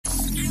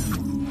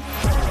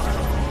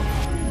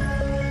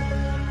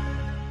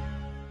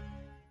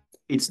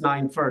It's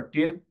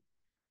 9:30,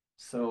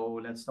 so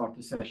let's start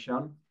the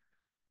session.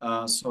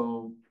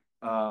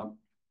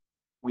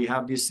 We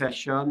have this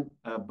session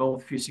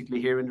both physically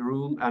here in the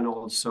room and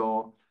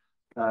also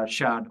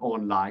shared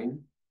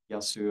online,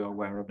 just so you're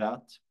aware of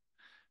that.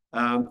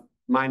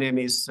 My name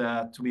is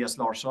Tobias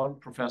Larsson,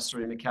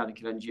 professor in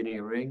mechanical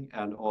engineering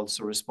and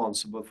also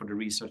responsible for the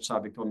research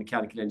subject on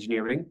mechanical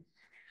engineering.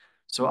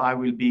 So I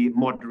will be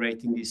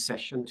moderating this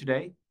session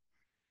today.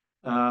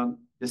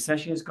 The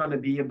session is going to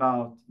be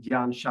about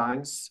Yan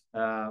Zhang's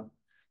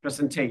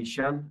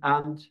presentation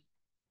and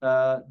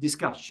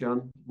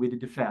discussion with the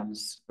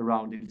defense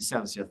around the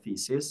Licentiate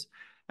thesis.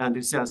 And the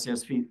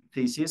Licentiate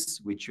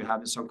thesis, which you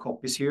have in some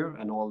copies here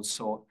and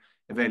also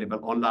available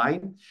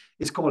online,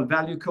 is called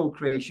Value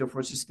Co-Creation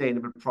for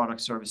Sustainable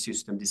Product Service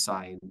System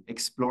Design,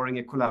 Exploring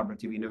a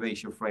Collaborative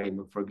Innovation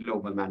Framework for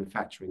Global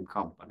Manufacturing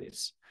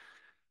Companies.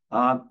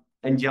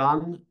 And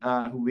Jan,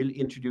 who will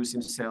introduce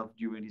himself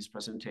during this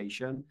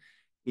presentation,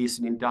 is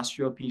an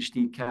industrial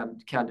PhD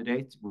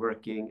candidate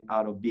working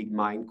out of Big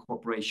Mind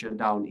Corporation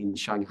down in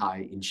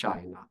Shanghai in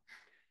China,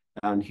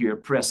 and here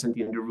present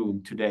in the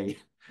room today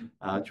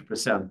to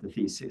present the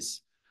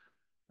thesis.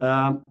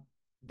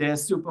 The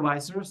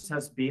supervisors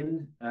has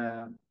been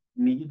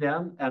me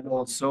then, and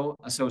also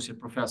Associate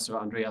Professor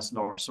Andreas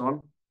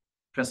Larsson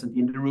present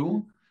in the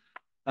room.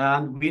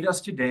 And with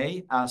us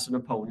today as an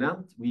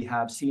opponent, we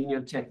have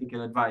Senior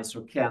Technical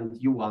Advisor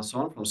Kent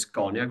Johansson from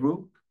Scania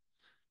Group.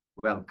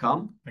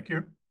 Welcome. Thank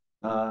you.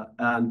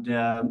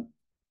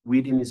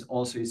 With him is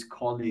also his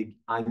colleague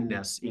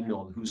Agnes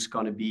Ingol, who's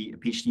going to be a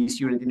PhD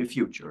student in the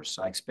future.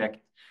 So I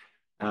expect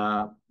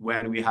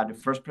when we had the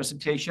first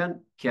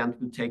presentation, Kent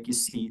will take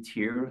his seat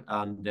here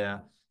and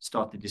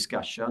start the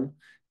discussion.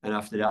 And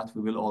after that,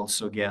 we will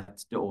also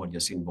get the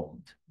audience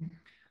involved.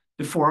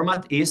 The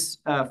format is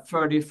a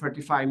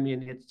 30-35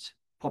 minute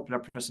popular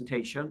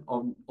presentation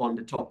on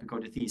the topic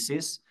of the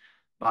thesis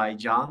by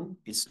Jan.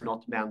 It's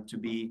not meant to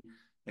be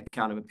a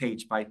kind of a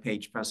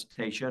page-by-page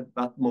presentation,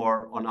 but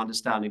more on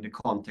understanding the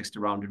context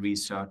around the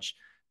research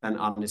and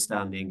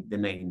understanding the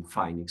main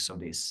findings of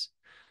this.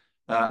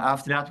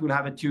 After that, we'll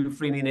have a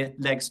 2-3 minute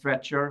leg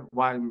stretcher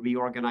while we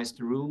reorganize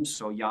the room.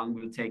 So Jan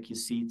will take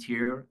his seat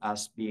here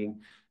as being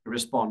a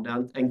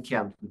respondent, and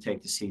Kent will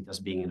take the seat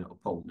as being an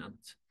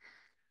opponent.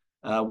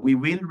 We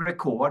will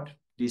record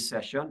this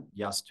session,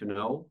 just to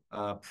know.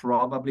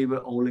 Probably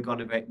we're only going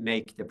to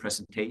make the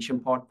presentation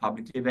part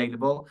publicly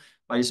available,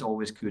 but it's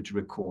always good to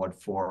record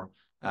for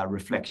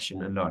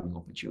reflection and learning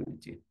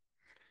opportunity.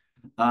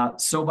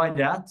 So by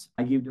that,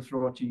 I give the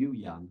floor to you,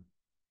 Jan.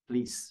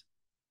 Please.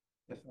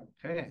 Yes,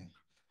 okay.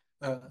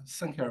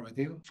 Thank you,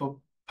 everybody, for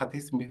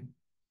participating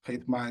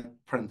in my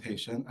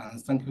presentation,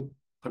 and thank you,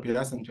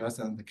 Tobias, Andreas,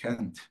 and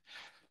Kent.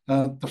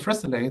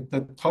 Firstly,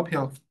 the topic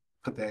of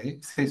today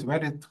is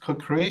value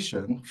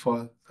co-creation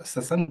for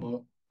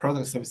sustainable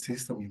product service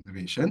system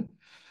innovation.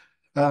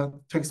 To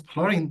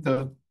exploring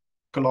the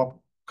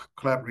global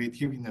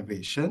collaborative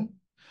innovation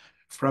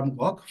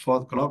framework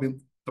for global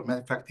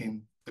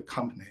manufacturing the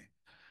company.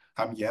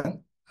 I'm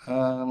Yan.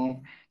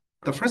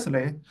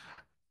 Firstly,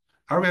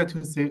 I will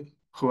to say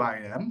who I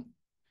am.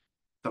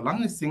 The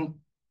longest thing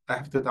I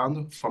have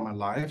done for my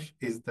life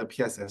is the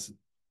PSS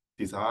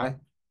design.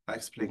 I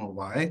explain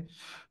why.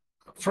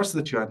 First,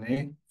 the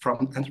journey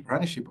from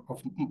entrepreneurship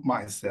of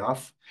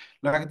myself,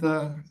 like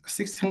the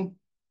 16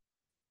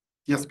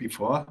 years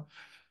before,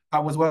 I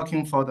was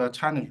working for the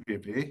China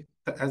Railway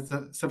as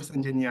a service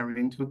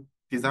engineering to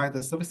design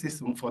the service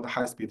system for the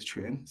high-speed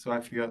train. So I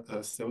feel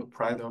so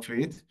proud of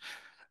it.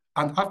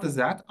 And after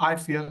that, I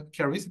feel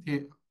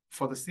curiosity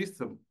for the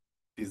system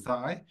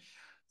design.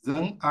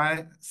 Then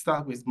I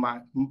start with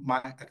my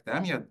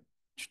academia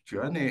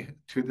journey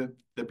to the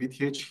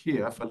BTH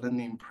here for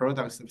learning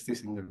product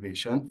services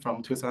innovation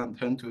from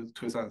 2010 to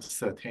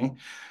 2013.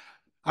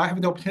 I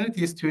have the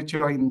opportunities to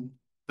join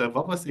the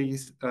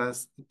overseas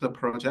the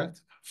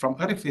project from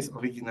early phase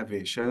of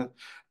innovation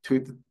to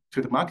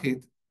the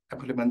market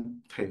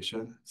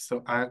implementation.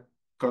 So I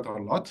got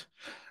a lot.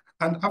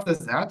 And after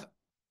that,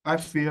 I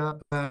feel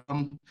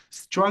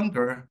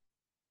stronger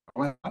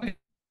when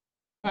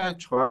I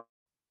try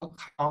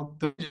how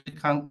the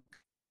can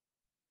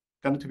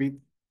going to be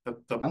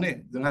the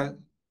money. Then I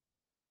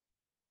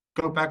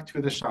go back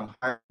to the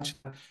Shanghai.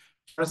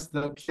 First,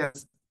 the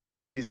PS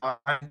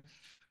design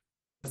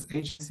as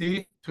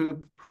agency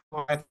to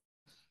provide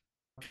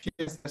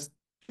PSS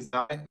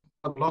design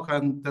for local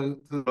and the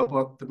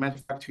global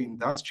manufacturing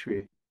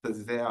industry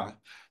that's there.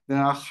 Then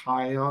I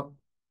hire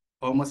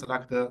almost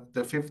like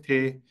the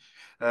 50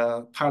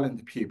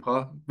 talent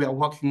people. We are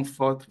working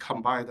for to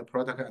combine the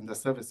product and the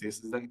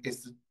services. Then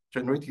it's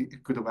generating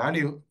good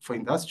value for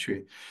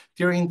industry.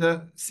 During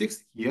the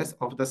 6 years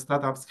of the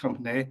startups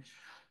company,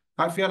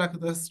 I feel like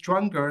the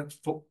stronger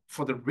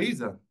for the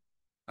reason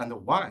and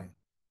why.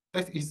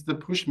 That is to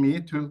push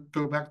me to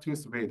go back to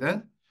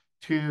Sweden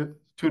to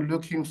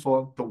looking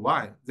for the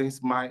why. This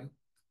is my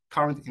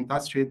current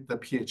industry, the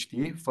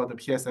PhD for the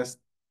PSS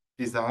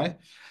design.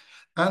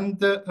 And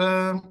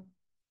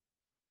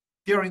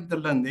during the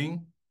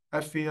learning,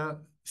 I feel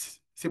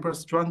super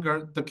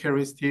stronger the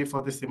curiosity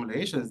for the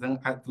simulations. Then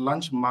I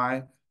launched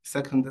my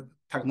second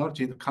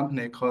technology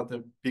company called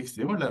the Big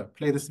Similar,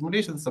 play the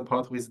simulation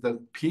support with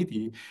the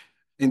PD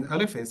in the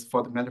early phase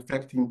for the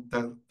manufacturing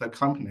the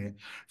company.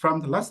 From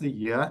the last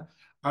year,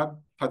 I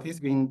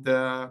participated in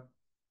the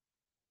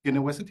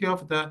University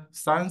of the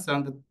Science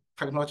and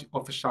Technology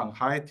of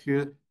Shanghai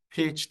to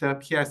teach the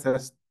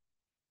PSS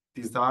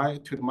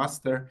design to the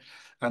master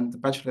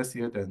and bachelor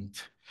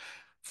student.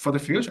 For the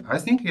future, I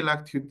think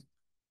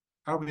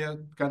are we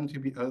going to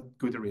be a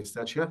good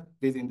researcher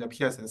within the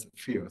PSS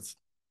fields,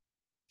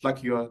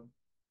 like you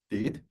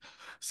did.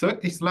 So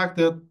it's like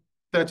the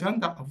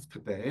agenda of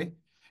today.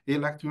 It's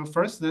like to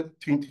first to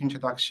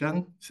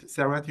introduction,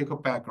 theoretical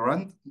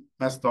background,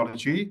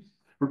 methodology,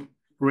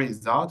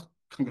 result,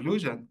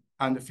 conclusion,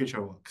 and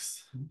future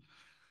works.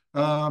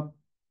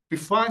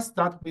 Before I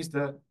start with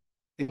the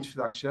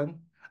introduction,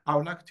 I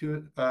would like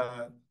to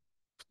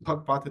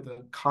talk about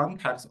the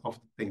context of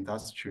the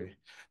industry.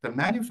 The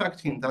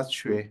manufacturing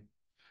industry,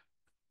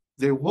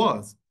 there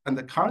was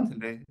and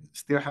currently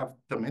still have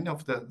the many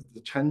of the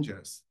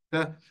changes.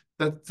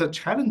 The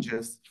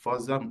challenges for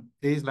them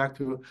is like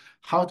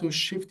how to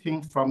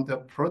shifting from the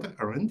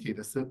product oriented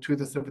to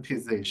the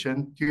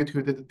servitization due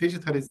to the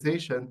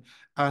digitalization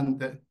and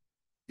the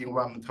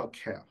environmental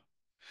care.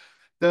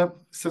 The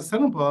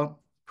sustainable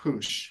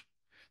push,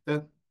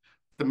 the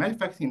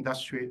manufacturing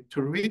industry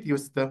to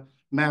reduce the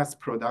mass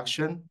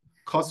production,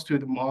 cost to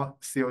the more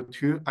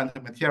CO2 and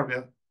the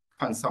material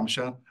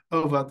consumption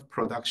over the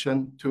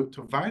production to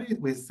validate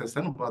with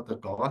sustainable the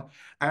goal.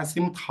 At the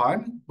same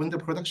time, when the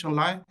production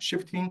line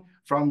shifting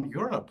from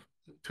Europe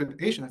to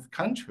the Asian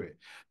country,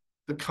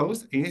 the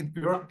cost in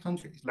Europe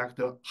country is like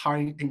the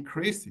high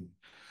increasing,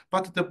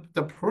 but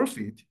the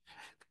profit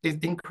is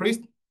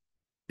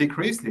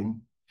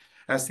decreasing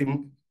at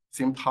same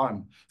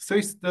time. So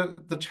it's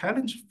the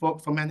challenge for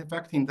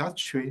manufacturing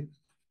industry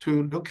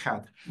to look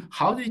at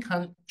how they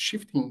can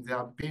shifting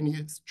their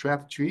business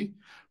strategy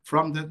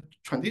from the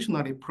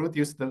traditionally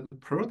produced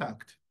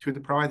product to the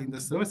providing the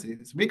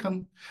services. We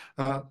can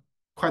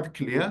quite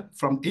clear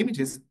from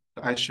images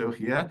that I show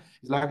here,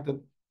 it's like the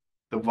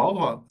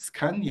Volvo,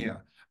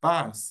 Scania,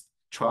 bus,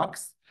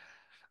 trucks,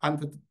 and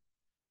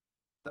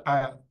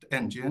the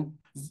engine.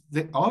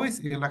 They always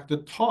elect the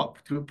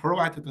top to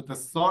provide the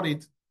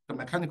solid the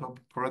mechanical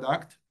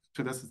product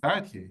to the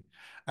society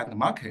and the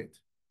market.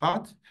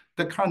 But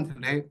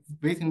currently,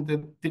 within the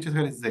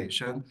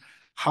digitalization,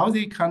 how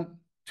they can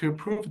to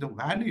prove the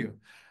value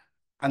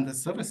and the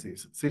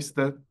services, this is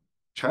the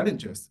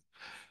challenges.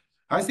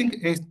 I think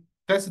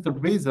that's the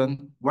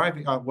reason why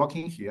we are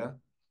working here,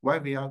 why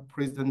we are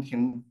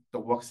presenting the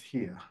works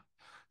here.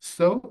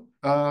 So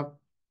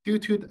due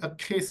to a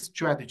case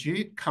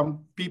strategy can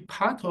be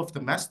part of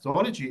the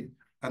methodology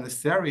and the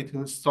theory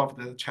to solve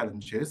the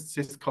challenges.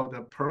 This is called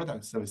the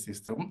product service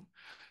system.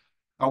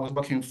 I was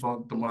working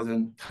for more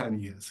than 10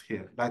 years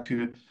here. Like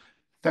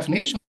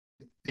definition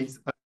is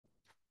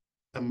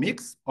a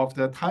mix of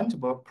the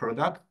tangible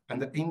product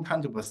and the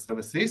intangible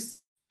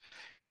services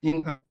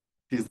in a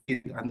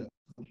design and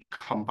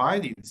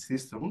combined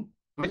system,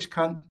 which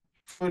can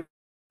fully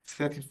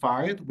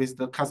satisfied with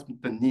the customer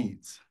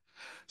needs.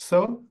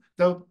 So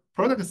the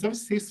product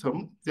service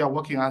system, they are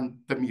working on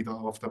the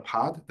middle of the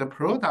part. The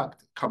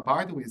product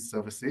combined with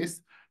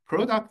services,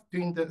 product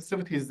doing the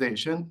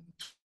servitization,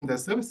 the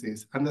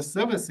services, and the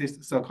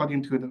services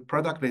according to the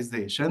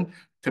productization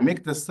to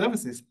make the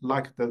services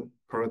like the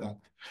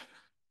product.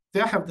 They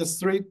have the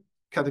three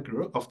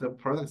categories of the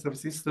product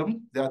service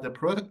system. They are the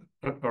product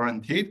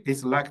oriented,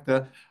 is like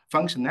the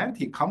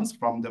functionality comes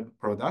from the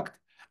product,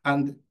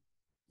 and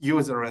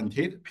user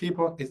oriented,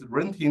 people is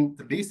renting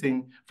the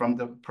leasing from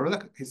the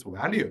product is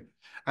value.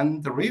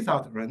 And the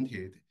result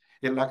oriented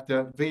is like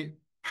we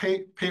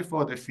pay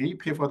for the fee,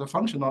 pay for the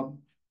functional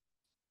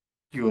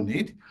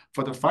unit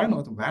for the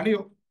final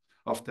value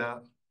of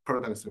the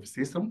product service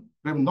system.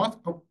 We not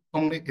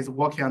only is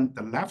working on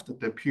the left,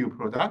 the pure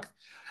product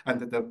and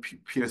the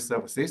pure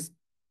services.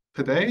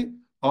 Today,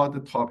 all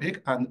the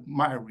topic and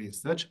my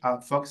research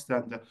are focused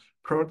on the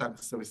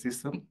product service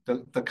system,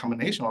 the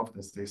combination of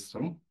the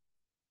system.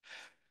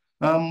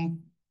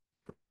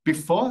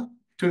 Before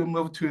to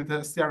move to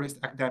the serious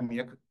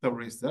academic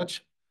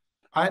research,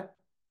 I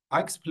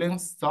explain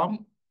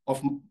some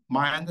of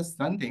my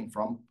understanding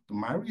from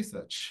my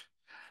research.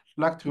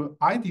 Like to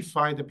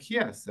identify the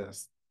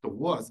PSS, the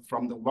words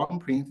from the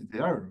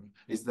 1.0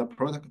 is the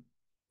product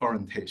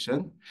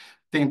orientation.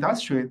 The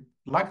industry,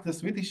 like the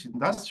Swedish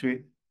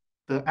industry,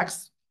 the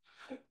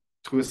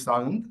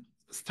X2000,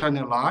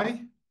 Scania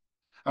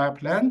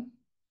plan,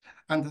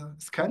 and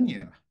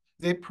Scania,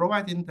 they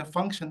providing the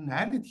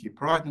functionality,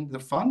 providing the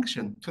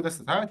function to the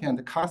society and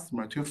the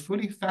customer to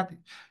fully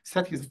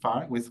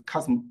satisfy with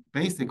customer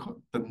basic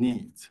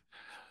needs.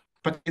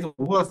 But it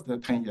was the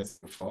 10 years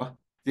before.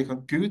 They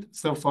got good,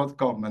 so for the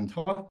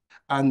governmental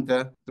and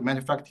the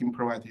manufacturing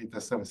provided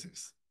the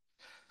services.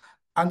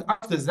 And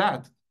after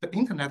that, the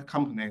internet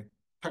company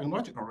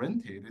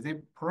technology-oriented. They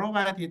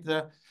provided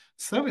the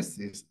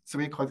services, so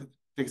we call it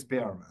the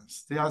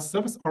experience. They are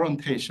service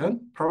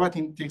orientation,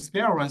 providing the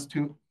experience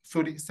to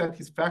fully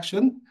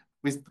satisfaction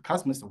with the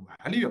customer's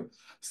value.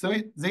 So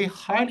they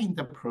hiring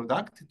the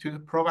product to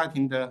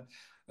providing the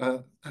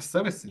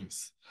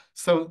services.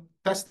 So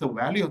that's the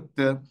value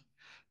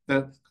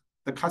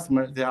the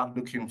customer they are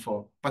looking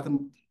for.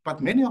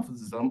 But many of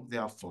them, they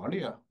are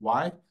failure.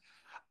 Why?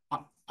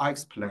 I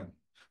explain.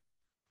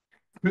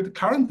 But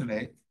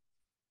currently,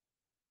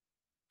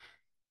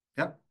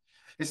 yeah,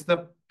 it's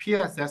the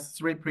PSS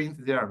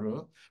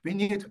 3.0. We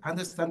need to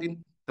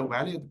understand the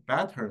value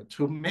better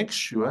to make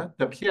sure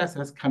the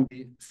PSS can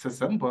be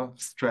sustainable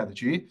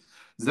strategy.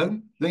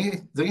 Then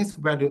it's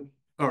value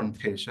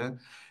orientation.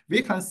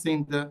 We can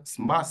think the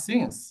smart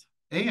things,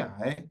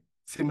 AI,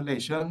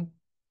 simulation,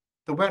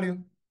 the value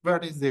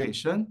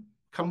realization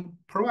can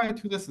provide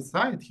to the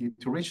society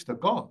to reach the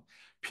goal.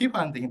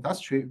 People and the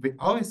industry, we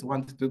always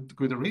want the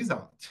good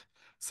result.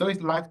 So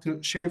it's like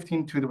to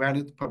shifting to the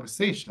value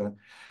proposition.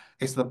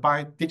 It's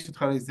by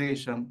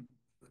digitalization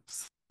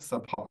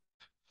support.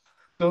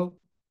 So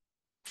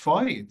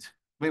for it,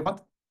 we were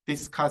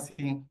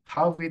discussing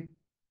how we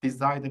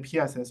design the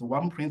PSS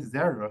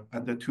 1.0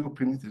 and the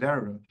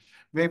 2.0.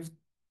 We've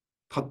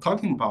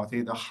talking about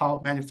it, how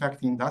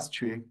manufacturing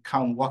industry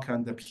can work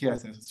on the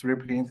PSS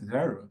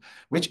 3.0,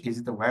 which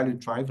is the value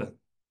driven.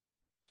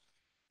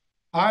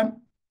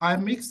 I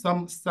make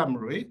some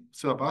summary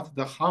about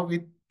how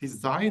we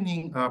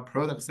designing a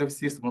product service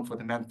system for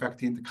the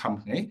manufacturing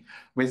company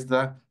with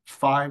the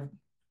 5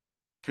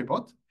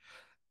 keyboard.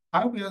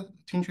 I will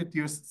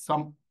introduce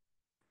some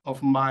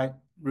of my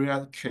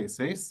real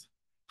cases,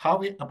 how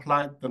we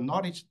apply the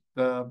knowledge,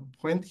 the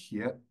point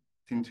here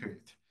into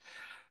it.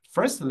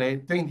 Firstly,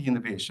 during the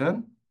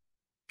innovation,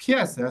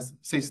 PSS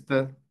is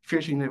the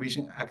future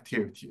innovation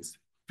activities.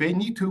 We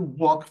need to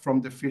work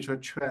from the future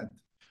trend,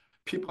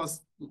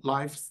 people's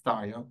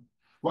lifestyle.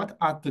 What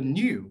are the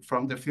new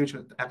from the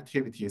future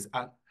activities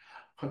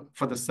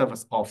for the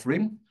service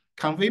offering?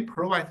 Can we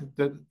provide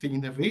the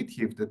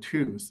innovative, the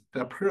tools,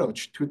 the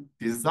approach to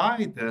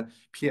design the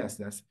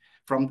PSS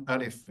from the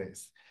early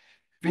phase?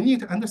 We need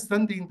to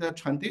understanding the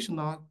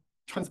traditional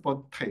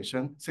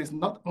transportation, so it's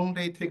not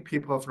only take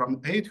people from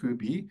A to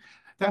B,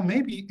 then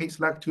maybe it's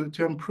like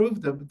to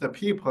improve the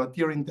people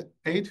during the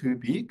A to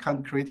B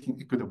can creating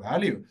a good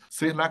value.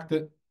 So it's like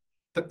the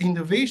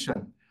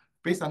innovation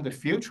based on the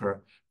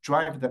future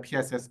drive the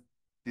PSS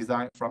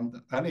design from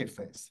the early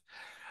phase.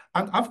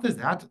 And after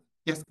that,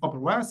 yes,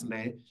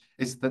 obviously,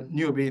 it's the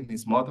new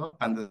business model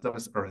and the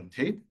service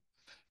oriented.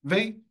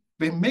 We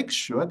make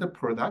sure the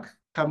product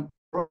can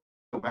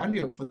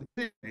value for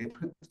the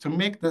to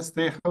make the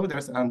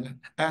stakeholders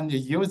and the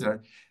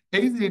user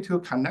easy to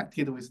connect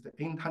it with the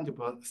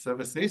intangible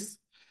services.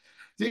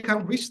 They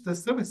can reach the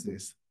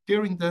services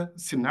during the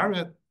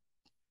scenario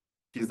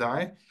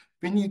design.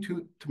 We need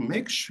to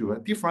make sure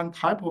different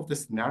type of the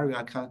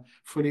scenario can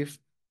fully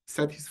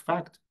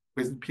satisfy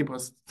with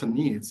people's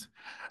needs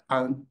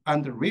and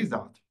the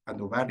result and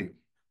the value.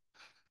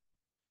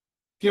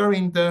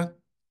 During the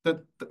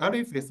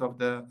early phase of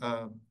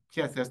the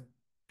PSS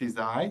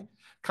design,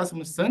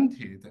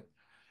 customer-centered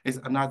is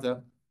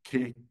another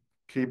key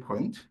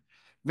point.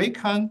 We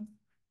can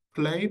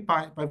play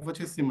by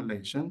virtual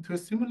simulation to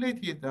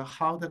simulate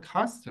how the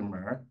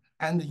customer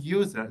and the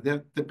user,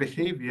 the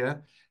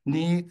behavior,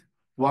 need,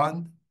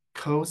 want,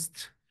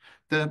 cost,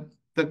 the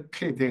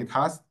key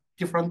data,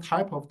 different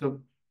type of the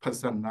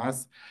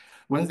personas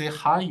when they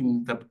hire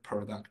the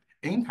product,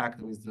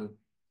 interact with the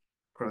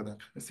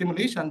product. The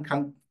simulation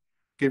can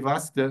give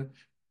us the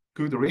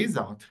good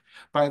result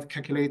by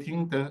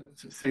calculating the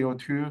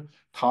CO2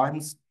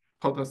 times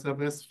total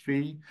service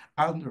fee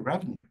and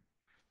revenue.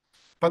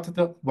 But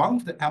one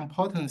of the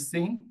important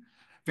things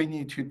we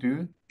need to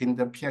do in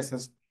the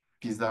PSS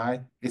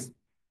design is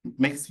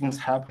make things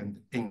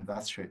happen in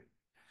industry,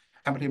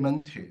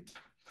 implement it.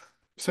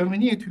 So we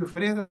need to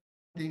fit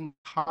in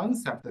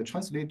concept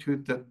translate to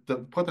the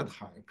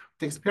prototype,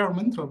 the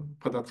experimental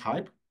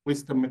prototype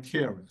with the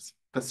materials,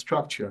 the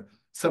structure,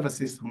 service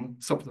system,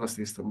 software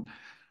system.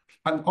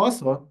 And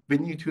also, we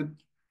need to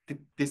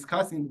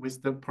discussing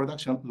with the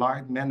production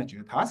line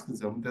manager, task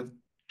them the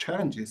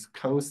challenges,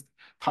 cost,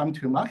 time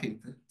to market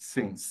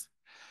things.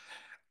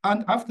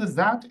 And after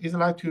that, is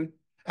like to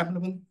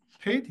implement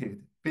it.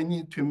 We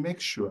need to make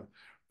sure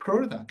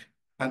product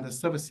and the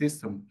service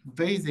system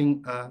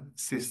within a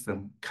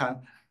system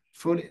can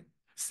fully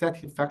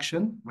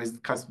satisfaction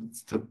with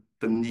customers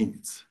the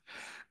needs.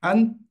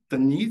 And the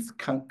needs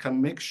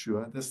can make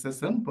sure the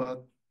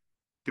sustainable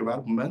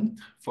development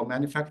for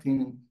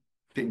manufacturing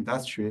the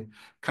industry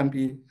can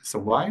be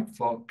survive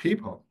for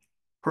people,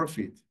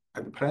 profit,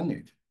 and the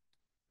planet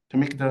to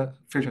make the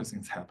future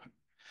things happen.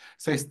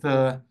 So it's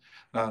the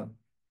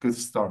good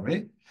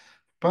story.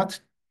 But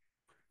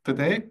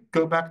today,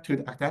 go back to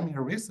the academic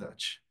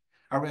research.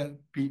 I will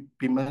be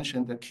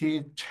mentioned the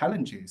key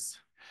challenges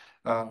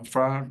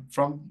from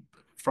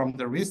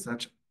the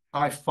research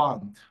I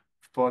found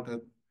for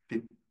the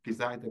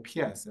design the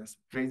PSS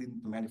within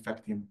the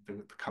manufacturing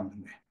the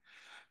company.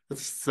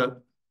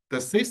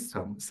 the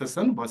system,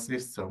 sustainable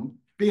system,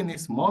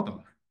 business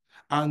model,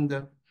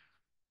 and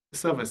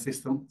service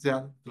system, they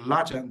are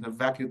larger and the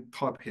value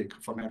topic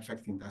for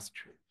manufacturing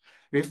industry.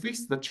 We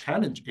face the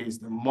challenge is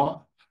the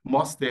more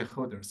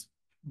stakeholders.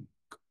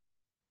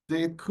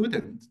 They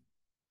couldn't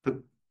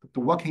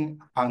working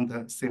on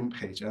the same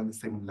page and the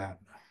same level.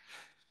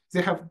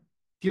 They have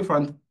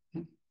different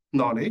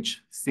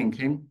knowledge,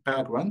 thinking,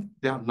 background,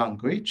 their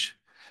language.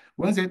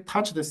 When they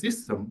touch the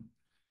system,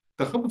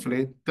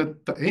 hopefully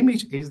the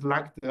image is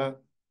like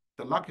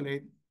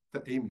luckily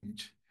the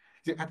image.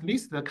 They at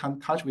least they can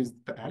touch with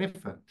the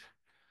elephant.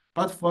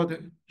 But for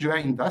the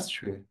UI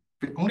industry,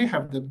 we only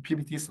have the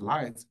PPT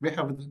slides. We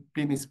have the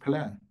business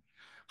plan.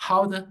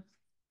 How the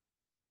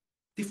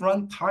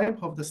different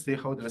type of the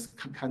stakeholders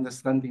can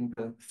understanding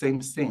the same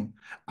thing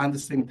on the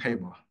same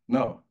table?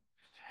 No,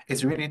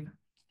 it's really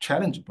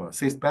challengeable,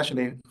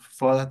 especially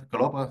for the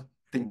global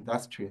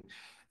industry.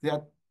 They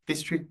are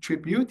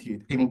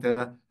distributed in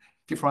the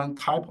different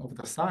type of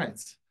the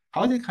sites.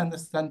 How they can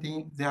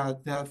understanding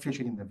their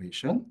future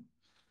innovation?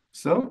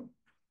 So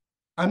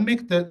I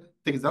make the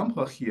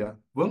example here.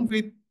 When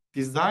we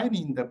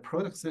designing the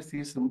product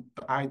system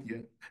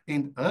idea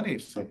in early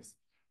phase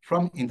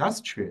from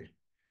industry,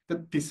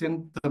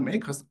 the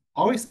makers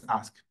always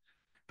ask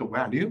the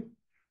value,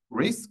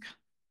 risk,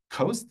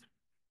 cost,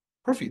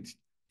 profit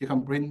you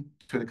can bring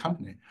to the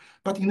company.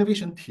 But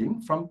innovation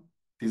team from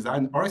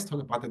design always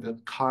talk about the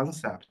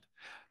concept.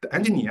 The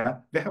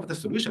engineer, they have the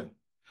solution.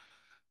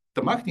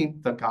 The marketing,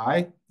 the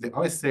guy, they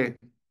always say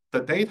the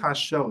data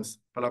shows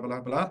blah,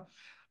 blah, blah.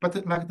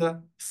 But like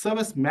the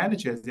service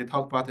managers, they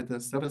talk about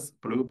the service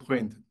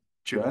blueprint,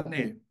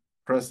 journey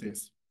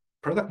process,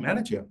 product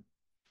manager,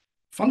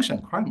 function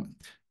requirement,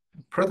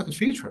 product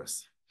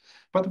features.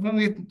 But when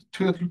we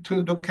to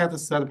look at the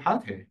third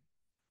party,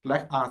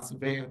 like us,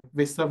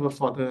 we serve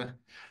for the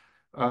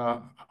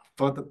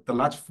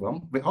large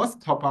firm. We also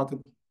talk about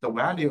the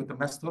value, the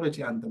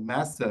methodology, and the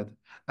method,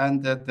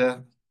 and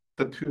the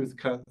tools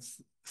can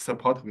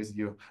support with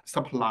you.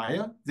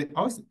 Supplier,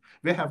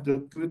 we have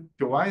the good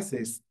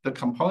devices, the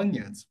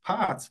components,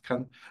 parts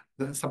can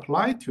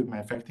supply to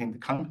manufacturing the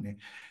company.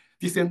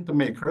 Decision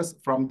makers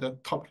from the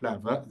top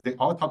level, they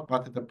all talk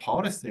about the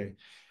policy,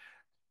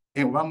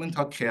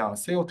 environmental care,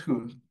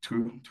 CO2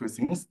 to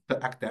things.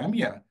 The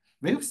academia,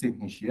 we're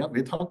sitting here,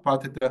 we talk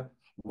about the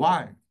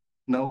why,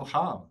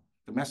 know-how,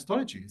 the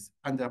methodologies,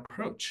 and the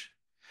approach.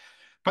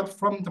 But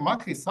from the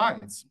market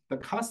sides, the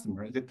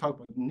customer, they talk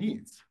about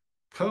needs,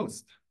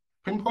 cost,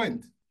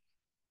 pinpoint,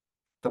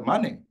 the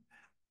money,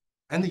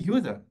 and the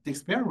user, the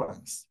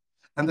experience,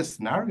 and the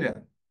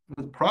scenario,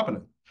 the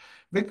problem.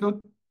 We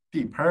go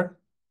deeper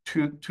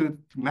to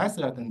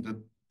method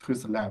and to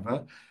the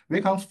level.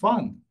 We can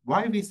find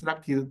why we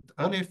selected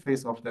the early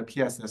phase of the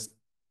PSS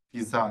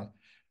design,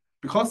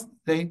 because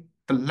the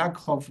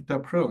lack of the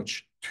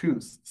approach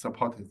tools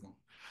supported them.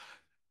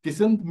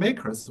 Decision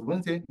makers,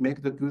 when they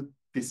make the good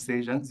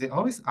decisions, they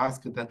always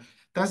ask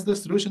does the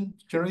solution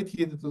generate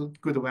the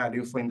good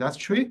value for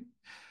industry?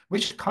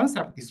 Which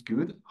concept is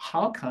good?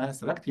 How can I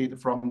select it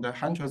from the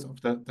hundreds of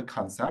the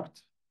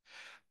concept?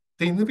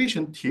 The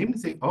innovation team,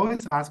 they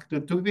always ask,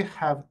 do we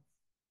have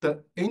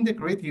the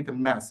integrated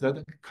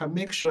method can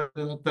make sure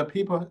that the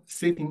people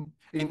sitting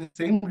in the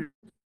same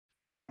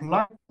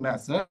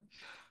method,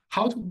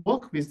 how to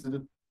work with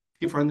the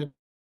different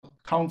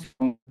countries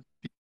from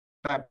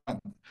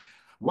background?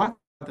 What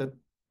are the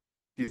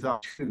design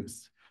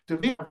tools? Do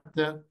we have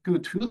the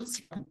good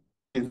tools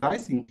design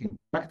thinking,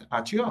 like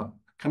Agile,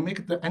 can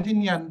make the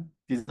engineer and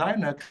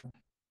designer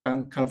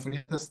can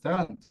fully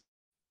understand?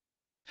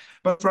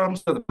 But from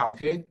the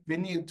market, we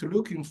need to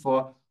looking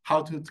for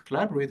how to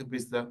collaborate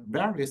with the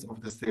various of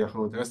the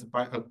stakeholders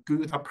by a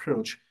good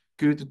approach,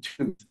 good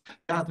tools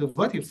that are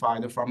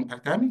verified from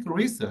academic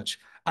research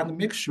and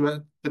make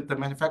sure that the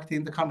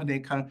manufacturing the company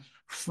can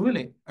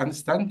fully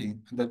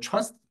understanding and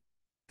trust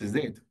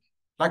it,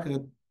 like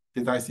the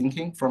design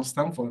thinking from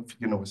Stanford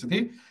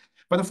University.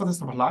 But for the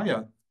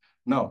supplier,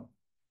 no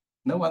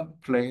one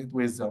played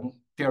with them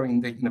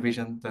during the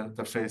innovation,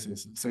 the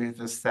phases. So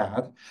it's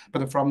sad,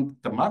 but from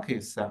the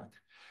market side,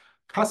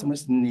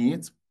 customers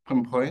needs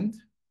pinpoint.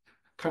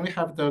 Can we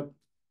have the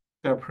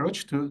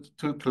approach to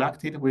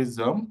collect it with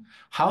them?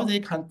 How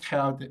they can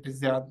tell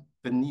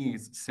the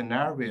needs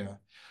scenario.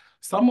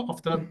 Some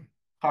of the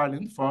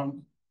talent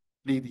from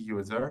lead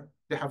user,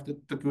 they have the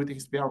good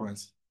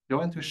experience. They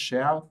want to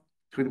share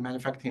to the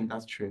manufacturing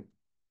industry,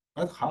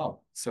 but how?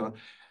 So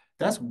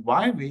that's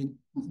why we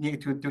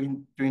need to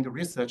doing the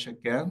research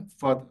again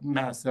for the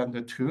math and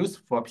the tools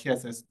for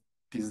PSS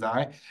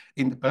design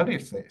in the early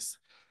phase.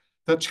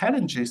 The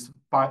challenges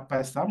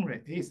by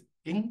summary is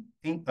in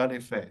early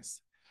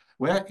phase,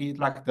 where it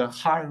like the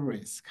high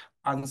risk,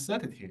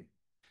 uncertainty,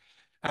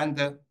 and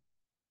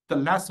the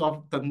less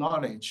of the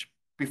knowledge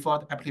before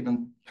the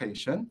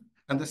implementation,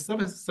 and the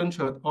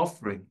service-centered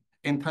offering,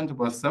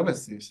 intangible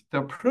services, the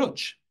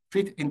approach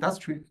fit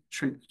industry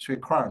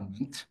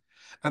requirement,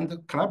 and the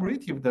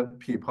collaborative the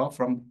people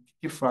from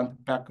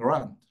different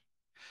background.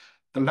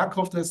 the lack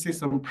of the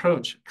system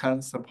approach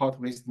can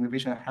support this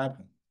innovation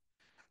happen.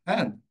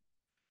 And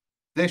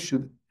they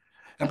should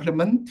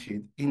implement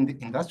it in the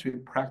industry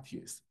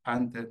practice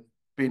and the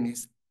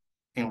business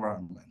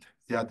environment.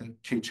 They are the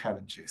key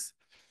challenges.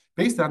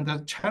 Based on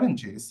the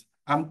challenges,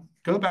 I'm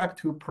go back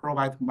to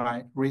provide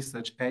my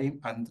research aim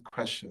and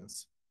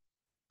questions.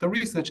 The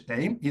research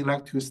aim is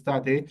like to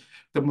study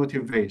the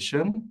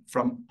motivation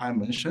from I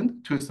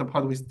mentioned to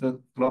support with the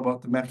global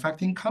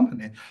manufacturing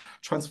company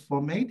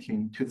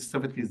transforming to the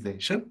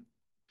civilization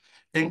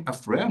in a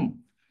frame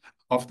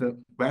of the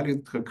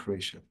value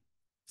creation.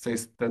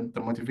 Says the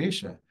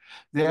motivation.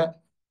 They're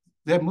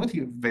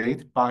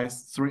motivated by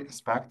three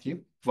aspects.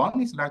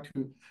 One is like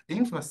to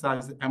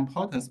emphasize the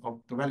importance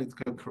of the value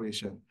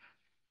creation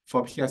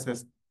for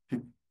PSS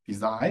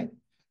design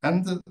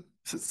and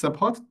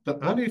support the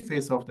early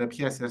phase of the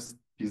PSS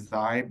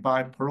design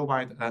by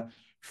providing a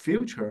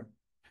future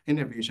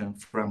innovation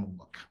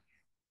framework.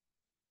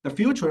 The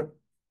future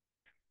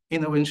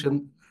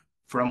innovation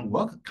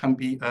framework can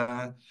be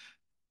the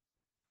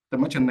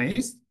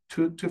mechanism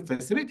to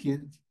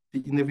facilitate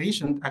the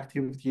innovation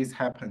activities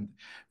happen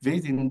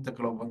within the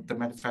global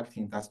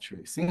manufacturing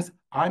industry. Since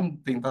I'm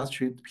the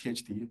industry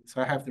PhD,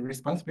 so I have the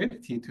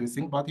responsibility to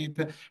think about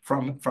it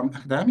from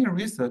academic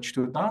research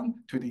to down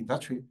to the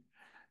industry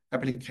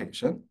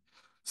application.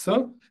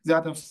 So there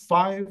are the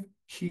 5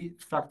 key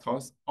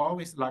factors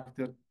always like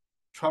the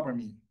trouble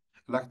me,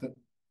 like the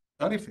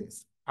early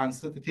phase,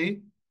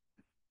 uncertainty,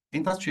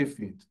 industry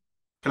fit,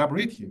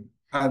 collaborative,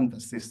 and the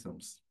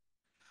systems.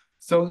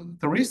 So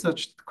the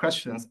research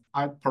questions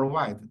I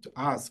provide to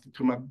ask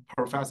to my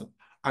professor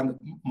and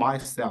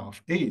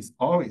myself is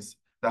always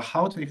the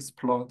how to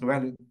explore the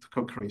value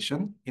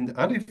co-creation in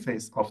the early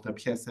phase of the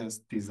PSS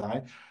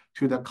design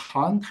to the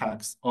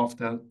context of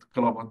the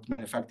global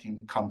manufacturing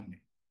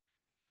company.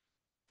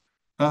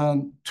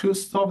 To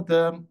solve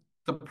the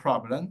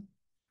problem,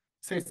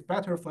 so it's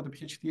better for the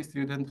PhD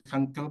student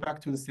can go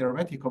back to the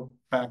theoretical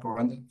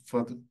background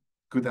for the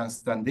good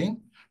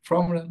understanding.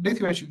 From the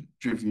literature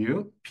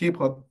review,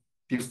 people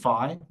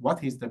define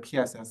what is the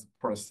PSS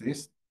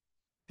process.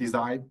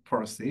 Design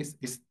process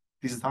is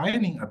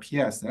designing a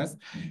PSS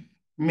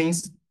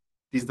means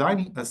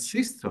designing a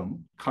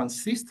system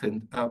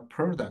consistent of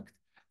product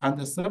and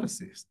the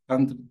services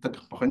and the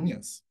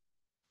components.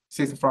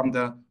 This is from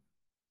the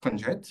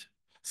concept.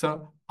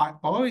 So I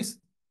always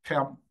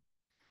tell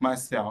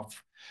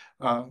myself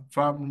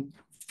from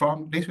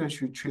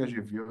literature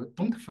review,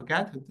 don't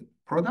forget the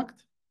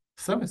product,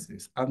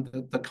 services, and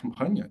the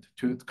component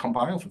to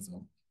combine with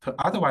them.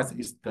 Otherwise,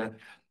 it's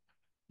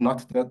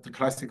not the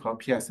classical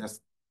PSS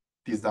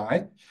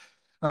design.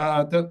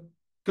 The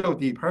go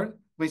deeper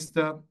with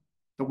the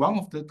one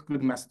of the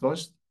good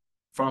methods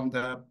from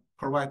the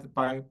provided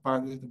by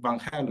Van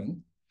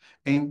Helen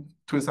in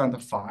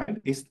 2005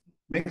 is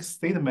make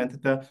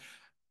statement the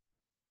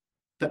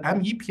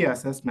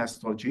MEPSS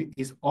methodology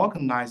is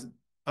organized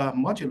a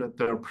modular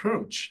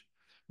approach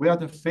where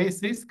the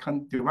phases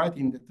can divide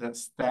into the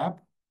step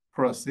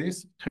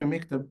process to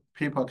make the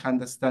people can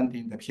understand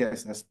in the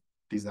PSS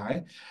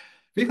design.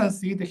 We can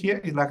see that here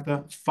is like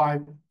the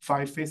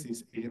five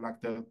phases is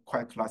like the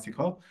quite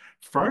classical.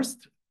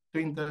 First,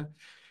 doing the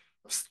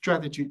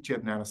strategy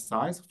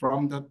analysis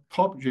from the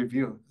top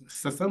review,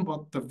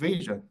 assemble the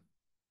vision,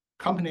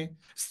 company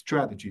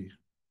strategy,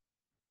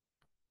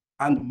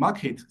 and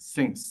market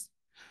things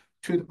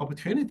to the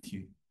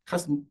opportunity,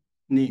 customer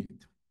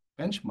need,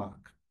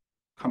 benchmark,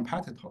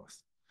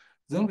 competitors.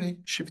 Then we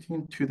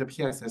shifting to the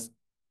PSS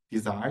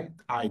design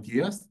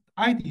idea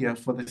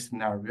for the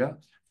scenario,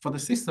 for the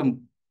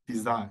system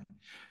design.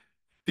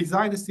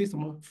 Design the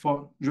system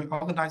for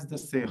reorganize the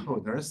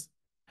stakeholders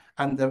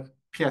and the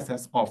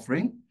PSS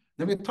offering.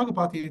 Then we talk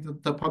about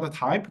the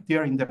prototype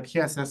during the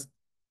PSS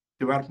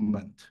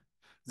development.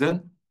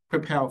 Then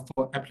prepare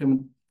for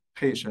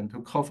implementation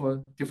to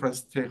cover different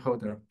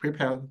stakeholders,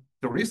 prepare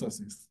the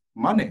resources,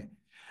 money,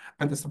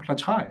 and the supply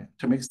chain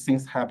to make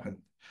things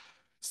happen.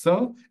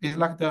 So it's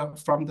like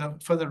from the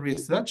further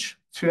research,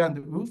 from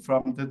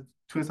the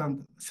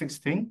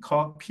 2016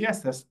 called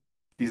PSS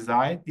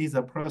design is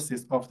a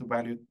process of the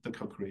value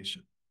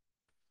co-creation.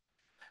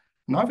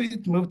 Now we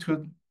move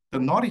to the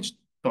knowledge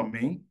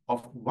domain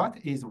of what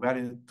is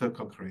value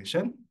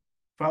co-creation.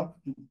 From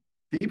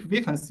deep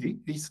we can see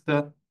is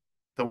the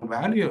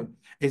value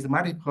is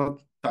multiple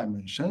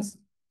dimensions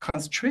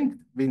constrained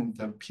within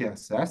the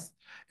PSS.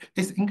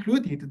 It's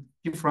included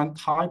different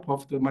type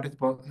of the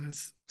multiple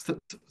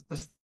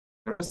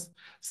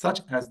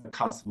such as the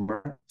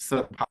customer,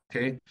 third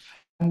party,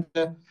 and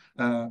the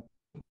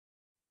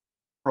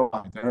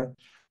provider.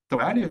 The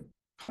value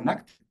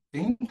connect,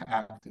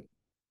 interact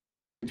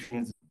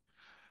between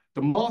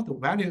the more the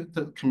value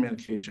the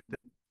communication, the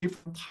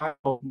different type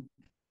of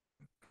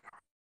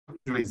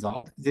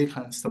result they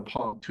can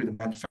support to the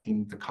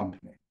manufacturing the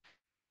company.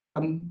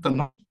 And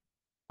the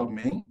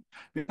domain,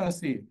 we can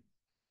see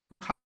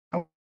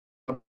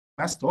the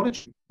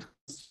methodology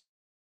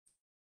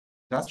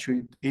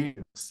industry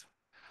is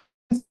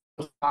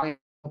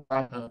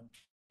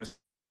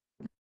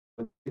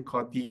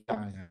called DI,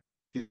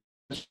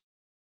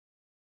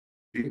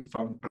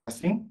 from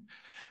blessing.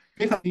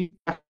 We can see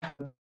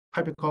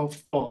typical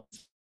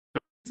faults.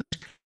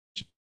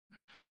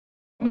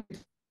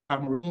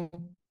 I'm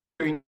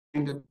doing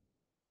the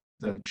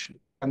research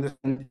and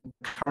the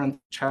current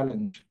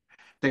challenge.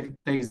 They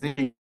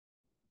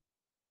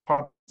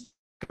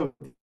go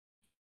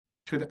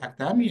to the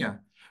academia,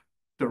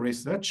 the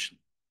research,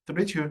 the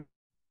literature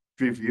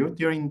review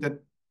during the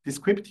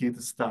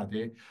descriptive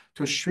study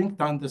to shrink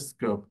down the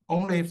scope,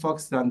 only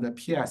focus on the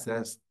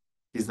PSS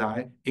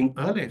design in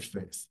early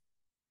phase.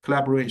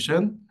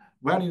 Collaboration,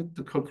 value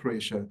the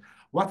co-creation.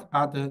 What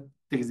are the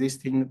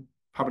existing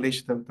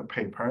published the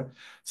paper?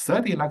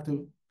 Study like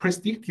the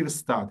predictive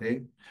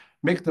study,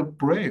 make the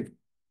brave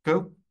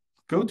go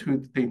to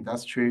the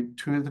industry,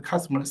 to the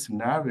customer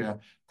scenario,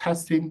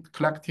 testing,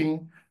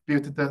 collecting,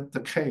 build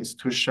the case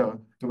to show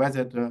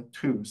whether the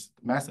tools,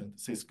 the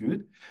methods is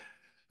good.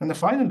 And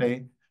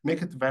finally,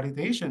 make it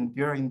validation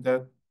during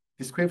the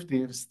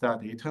descriptive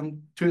study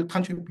to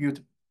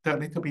contribute a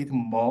little bit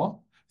more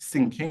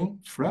thinking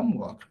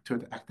framework to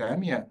the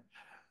academia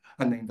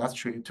and the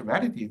industry to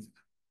validate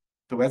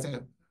the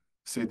whether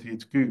it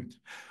is good.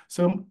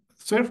 So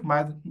three of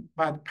my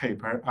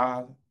paper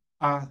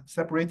are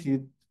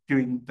separated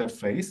during the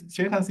phase.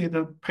 So you can see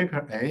the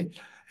paper A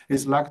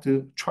is like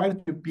to try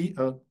to be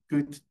a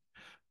good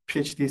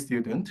PhD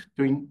student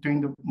doing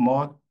the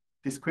more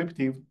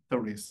descriptive the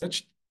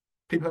research.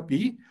 Paper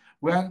B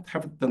will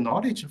have the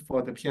knowledge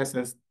for the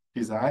PSS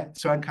design,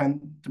 so I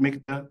can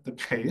make the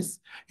case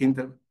in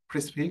the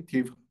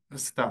prescriptive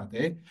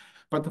study.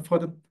 But for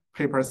the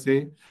paper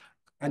C,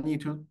 I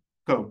need to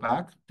go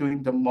back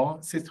doing the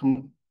more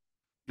system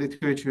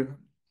literature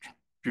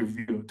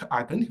review to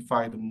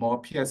identify the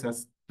more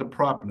PSS the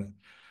problem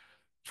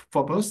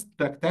for both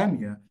the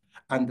academia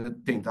and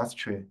the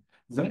industry.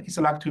 Then it's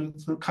like to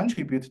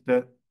contribute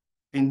the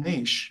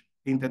niche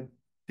in the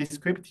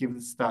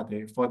descriptive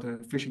study for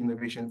the future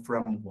innovation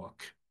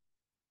framework.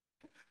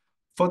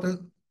 For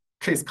the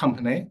case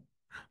company,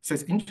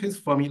 it's interesting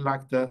for me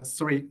like the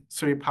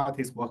three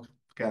parties work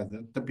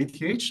together. The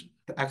BTH,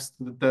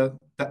 the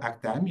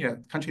academia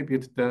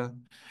contribute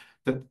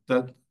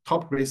the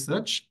top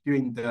research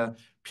during the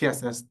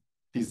PSS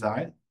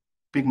design.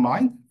 Big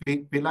mind,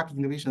 we like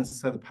innovation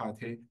third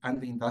party and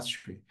the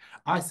industry.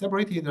 I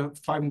separated the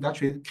 5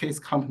 industry case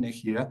company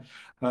here.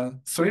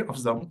 3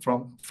 of them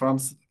from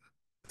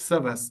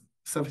service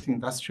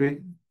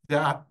industry. They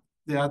are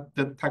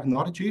the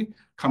technology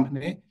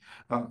company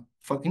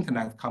for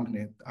internet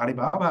company,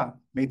 Alibaba,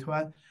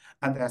 Meituan,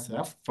 and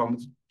SF from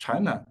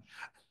China.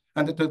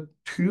 And the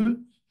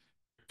two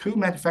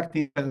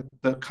manufacturing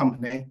the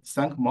company,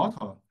 Sank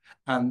Motor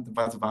and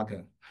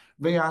Volkswagen.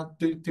 We are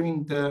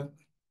doing the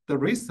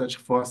research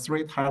for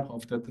 3 types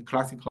of the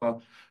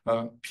classical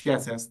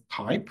PSS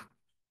type.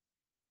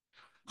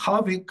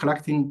 How we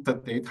collecting the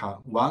data?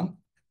 One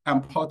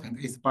important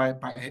is by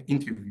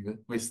interview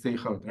with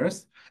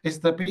stakeholders. It's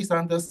based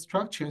on the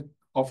structure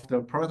of the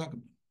product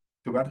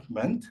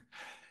development.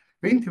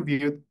 We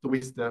interviewed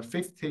with the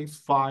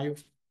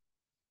 55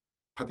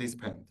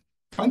 participants.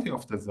 20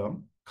 of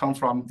them come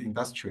from the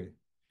industry,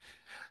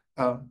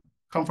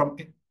 come from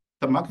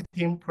the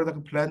marketing,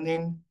 product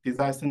planning,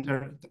 design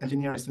center,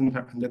 engineering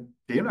center, and the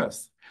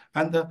dealers.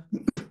 And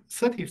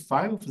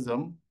 35 of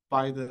them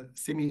by the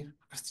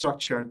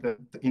semi-structured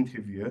the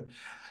interview,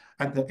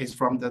 and it's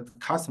from the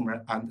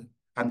customer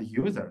and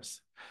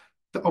users.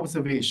 The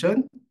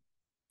observation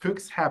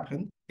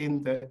happened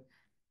in the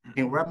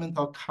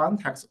environmental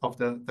context of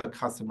the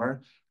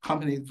customer,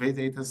 company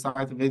visit,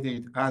 site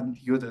visit, and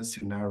user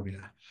scenario.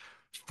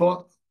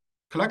 For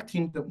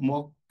collecting the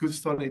more good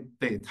solid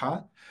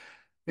data,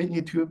 we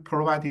need to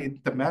provide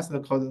the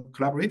method called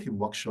collaborative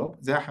workshop.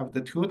 They have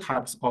the 2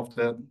 types of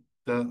the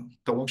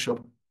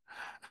workshop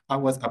I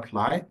was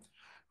applied.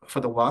 For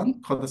the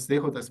one called the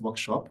stakeholders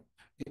workshop,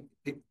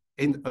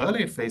 in the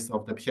early phase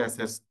of the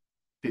PSS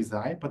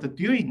design, but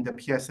during the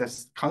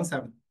PSS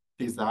concept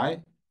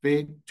design,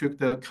 we took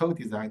the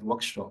co-design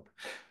workshop.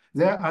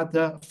 There are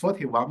the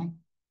 41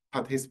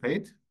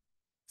 participants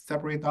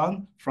separated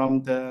down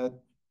from the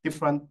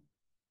different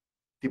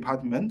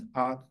departments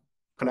are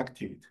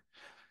collected.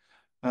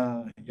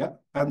 Yeah,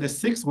 and the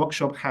 6th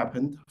workshop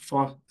happened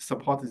for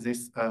support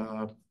this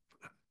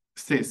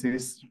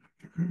thesis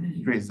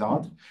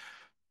result.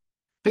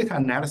 Data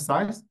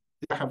analysis,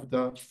 they have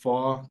the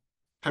 4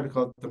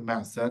 typical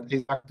method.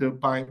 It's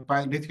like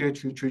by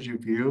literature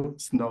review,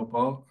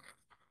 snowball,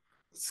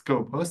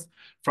 scopus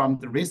from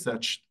the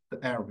research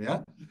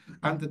area,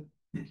 and the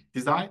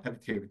design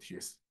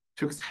activities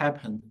to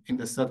happen in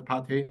the third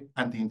party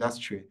and the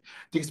industry.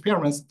 The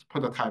experience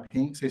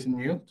prototyping is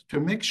new to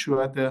make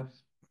sure the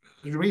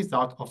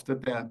result of the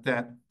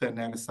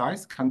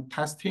analysis can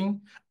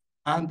testing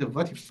and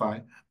verify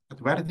the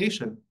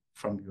validation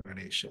from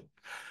evaluation.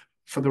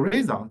 For the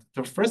result,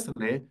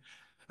 firstly,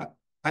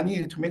 I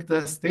need to make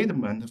the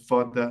statement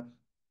for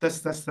the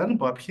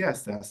sustainable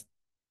PSS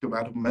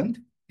development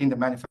in the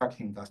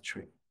manufacturing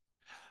industry.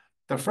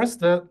 The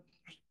first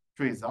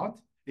result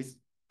is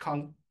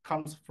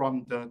comes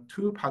from the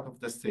 2 part of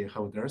the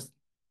stakeholders.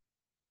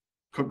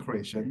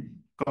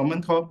 co-creation,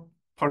 governmental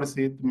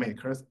policy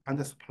makers and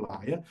the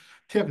supplier.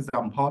 For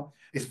example,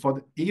 is for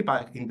the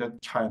e-bike in the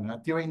China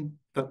during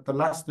the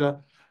last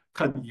 10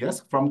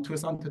 years, from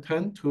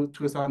 2010 to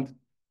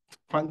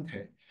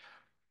 2020.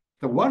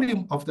 The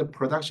volume of the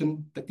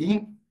production, the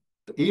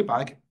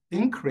e-bike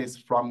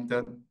increased from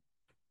the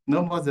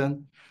no more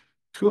than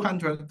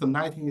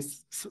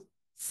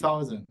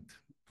 219,000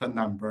 the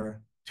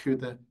number to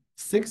the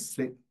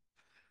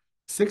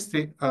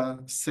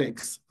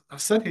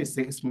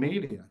 36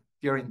 million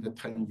during the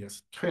 10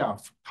 years,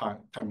 12 time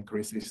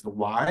increases.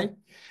 Why?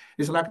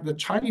 It's like the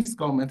Chinese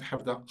government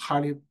have the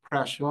highly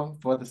pressure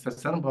for the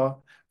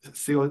sustainable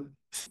CO2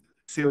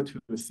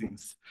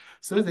 things.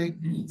 So they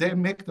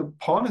make the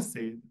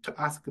policy to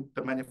ask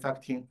the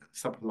manufacturing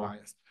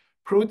suppliers,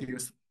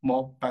 produce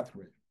more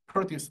battery,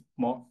 produce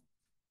more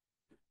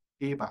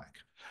e-bike,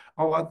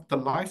 or the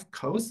life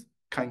cost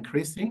can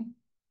increasing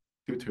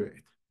due to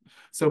it.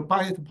 So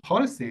by the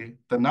policy,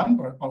 the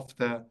number of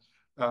the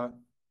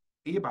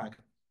e-bike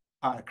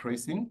are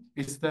increasing.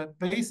 It's the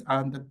based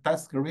on the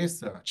desk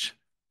research.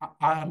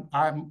 I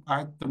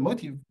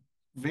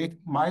motivate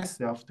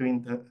myself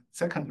doing the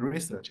second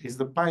research is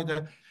by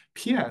the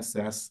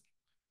PSS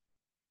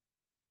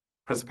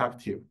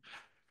perspective.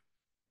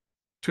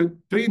 To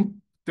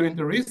doing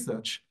the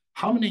research,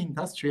 how many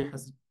industry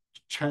has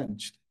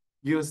changed,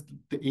 used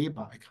the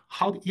e-bike,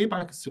 how the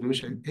e-bike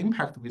solution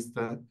impact with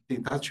the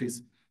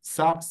industry's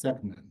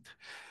sub-segment.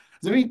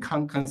 Then we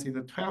can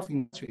consider 12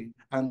 industry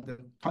and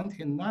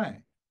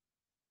 29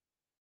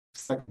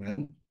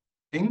 segment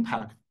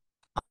impact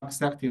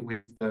exactly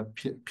with the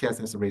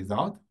PSS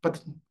result,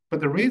 but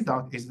the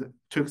result is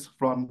took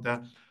from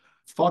the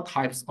 4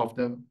 types of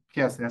the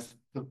PSS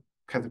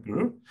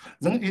category.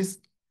 Then is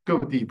go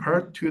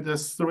deeper to the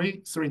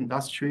three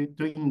industry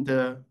doing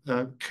the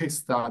case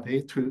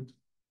study to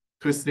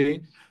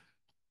see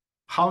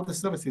how the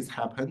services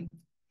happen,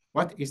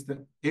 what is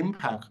the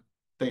impact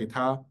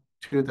data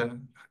to the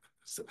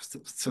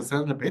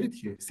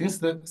sustainability. Since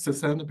the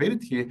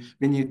sustainability,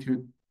 we need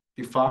to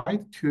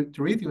define to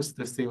reduce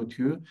the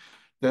CO2,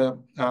 the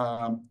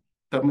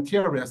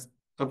materials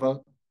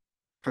of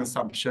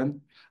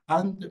consumption,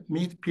 and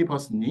meet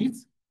people's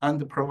needs,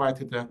 and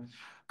provide the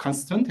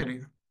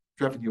constantly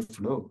revenue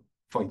flow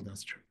for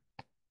industry.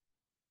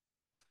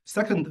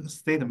 Second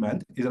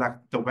statement is like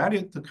the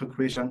value to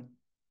co-creation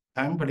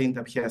enabling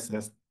the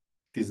PSS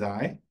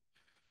design.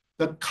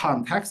 The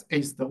context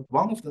is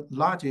one of the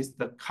largest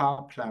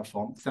car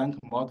platform, Scania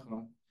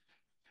Motor,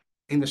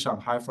 in the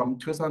Shanghai from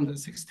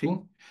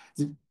 2016.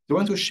 They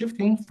want to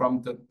shifting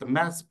from the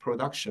mass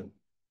production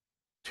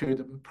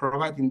to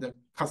providing the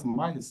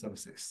customized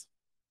services.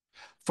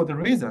 For the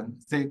reason,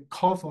 they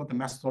call for the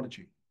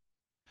methodology.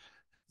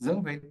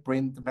 Then we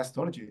bring the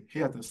methodology.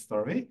 Here the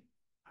story,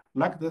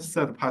 like the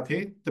third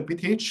party, the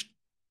BTH,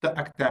 the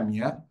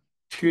academia,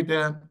 to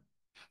the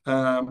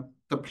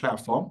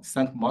platform,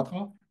 Scania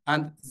Motor,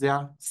 and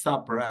their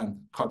sub-brand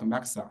called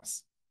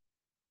Maxus.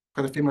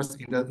 Quite famous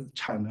in the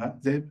China,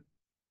 they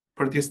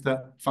produce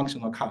the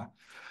functional car.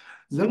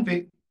 Then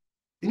we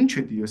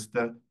introduce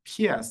the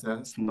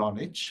PSS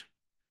knowledge,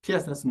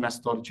 PSS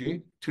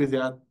methodology to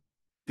their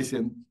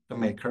decision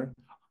maker.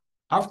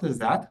 After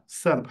that,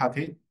 third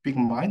party, big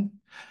mind,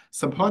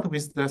 support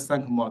with the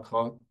Scania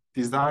Motor,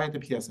 design the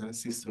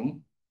PSS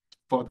system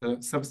for the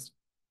service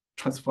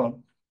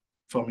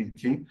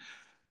transformability.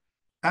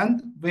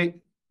 And we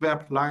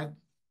apply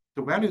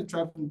the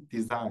value-driven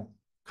design,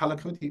 color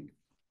coding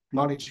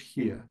knowledge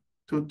here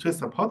to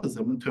support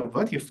them to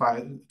verify,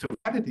 to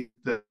validate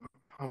the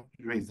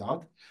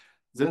result,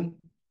 then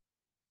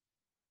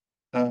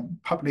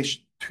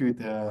publish to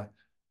the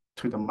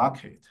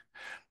market.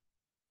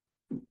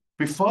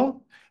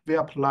 Before we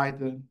apply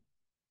the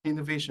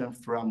innovation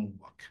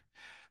framework,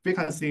 we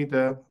can see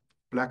the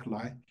black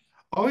line.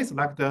 Always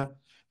like the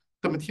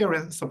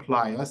material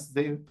suppliers,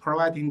 they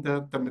providing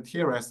the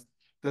materials,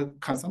 the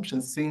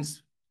consumption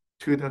things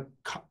to the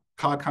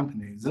car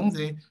company. Then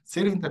they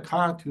selling the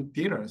car to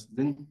dealers,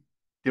 then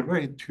deliver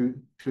it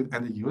to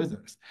end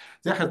users.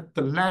 They have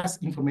the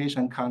less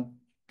information can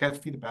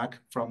get feedback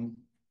from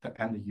the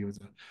end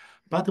user.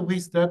 But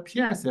with the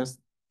PSS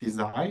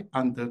design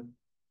and the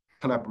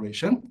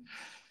collaboration,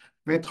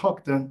 we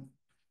talk the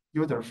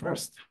user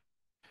first.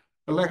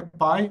 Like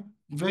by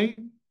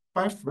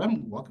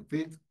framework,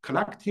 we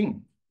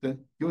collecting the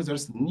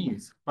user's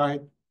needs by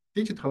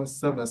digital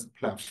service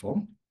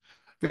platform.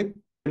 We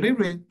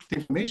deliver the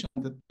information,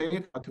 the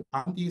data to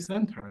R&D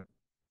center,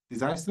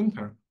 design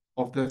center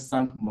of the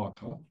Scania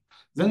Motor.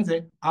 Then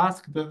they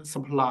ask the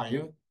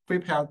supplier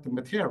prepare the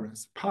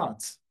materials,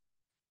 parts,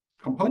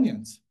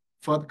 components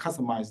for the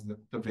customized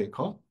the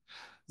vehicle.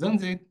 Then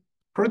they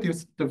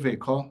produce the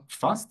vehicle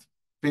fast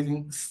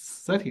within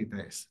 30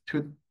 days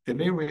to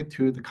deliver it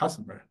to the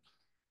customer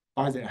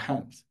by their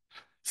hands.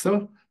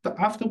 So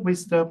after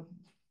with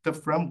the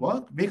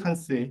framework, we can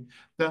see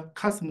the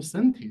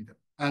customer-centered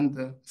and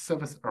the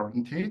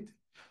service-oriented.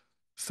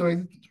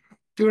 So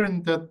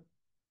during the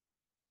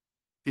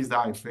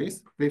design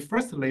phase, we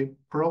firstly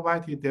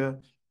provided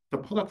the the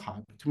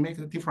prototype to make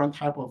a different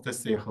type of the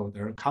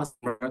stakeholder,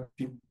 customer,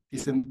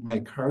 decision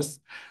makers,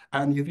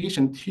 and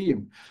innovation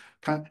team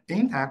can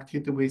interact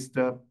with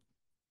the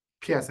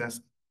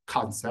PSS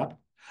concept.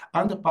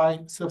 And by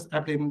service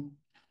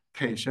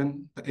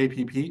application, the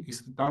APP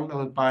is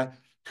downloaded by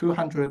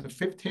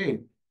 250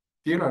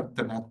 dealer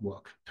the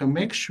network to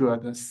make sure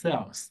the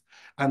sales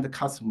and the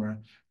customer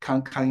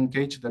can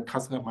engage the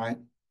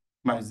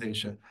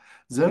customization.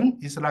 Then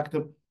it's like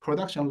the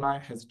production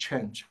line has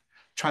changed.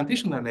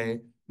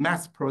 Traditionally,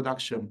 mass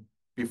production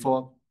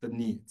before the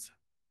needs,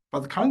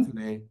 but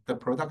currently the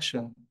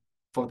production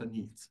for the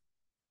needs.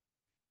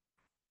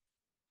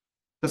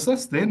 The third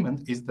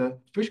statement is the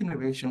future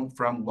innovation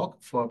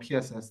framework for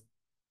PSS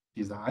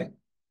design.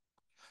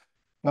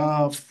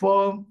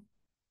 For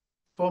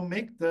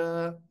make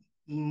the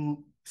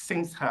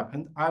things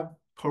happen, I've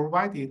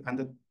provided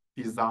and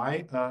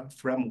designed a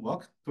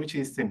framework which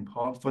is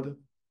simple for the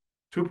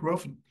two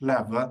proof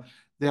level.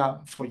 They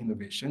are for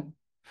innovation.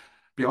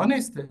 Be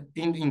honest,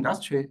 in the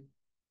industry,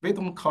 we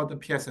don't call the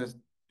PSS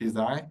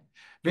design.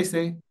 We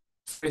say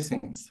three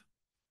things.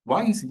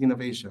 One is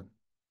innovation.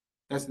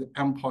 That's the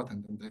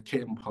important and the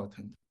key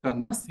important. The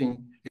next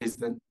thing is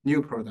the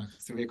new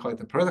product. So we call it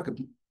the product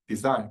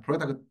design,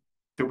 product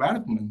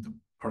development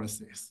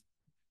process.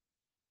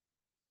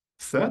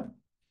 Third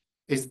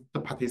is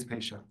the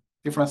participation.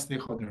 Different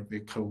stakeholders will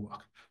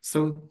co-work.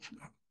 So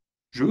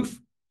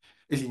roof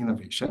is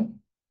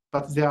innovation,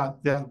 but they are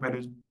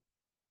very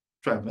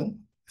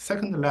driven.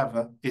 Second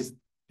level is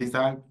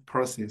design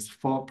process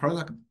for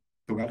product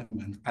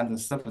development and the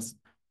service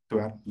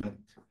development.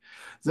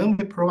 Then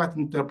we provide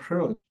the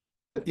approach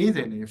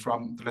easily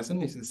from the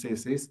Licentiate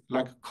thesis,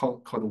 like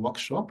called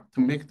workshop,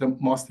 to make the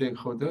more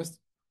stakeholders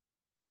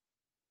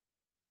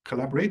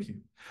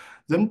collaborative.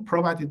 Then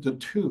provided the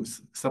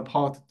tools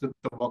support the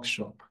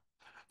workshop.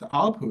 The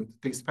output,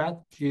 the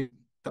expected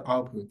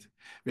output,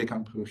 we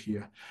can put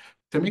here.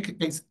 To make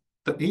it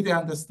the easy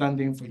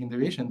understanding for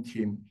innovation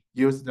team,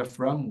 use the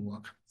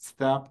framework,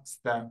 step,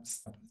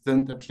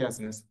 then the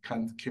PSS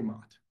can come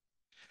out.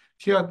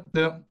 Here,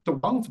 the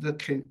one of the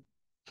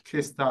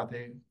case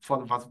study for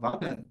the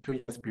Volkswagen 2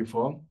 years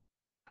before,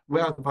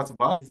 where the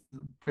Volkswagen is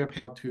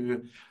prepared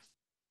to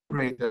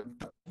create the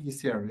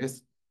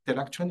E-series, the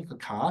electronic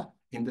car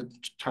in the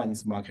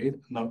Chinese market,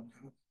 no,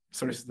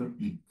 sorry,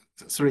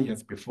 3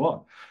 years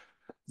before.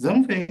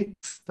 Then we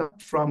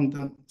start from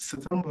the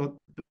sustainable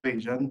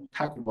division,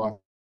 Taiwan,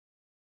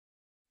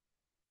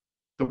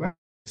 the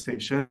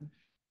organization,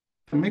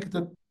 to make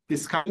the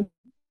discussion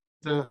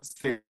the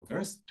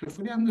stakeholders to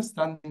fully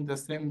understanding the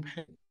same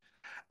page.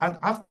 And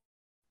after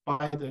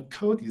by the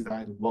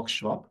co-design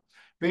workshop,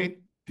 we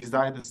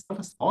designed the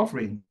service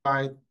offering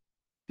by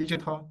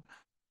digital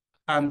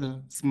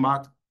and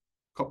smart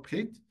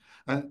cockpit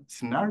and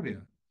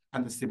scenario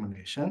and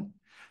simulation.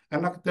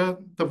 And like the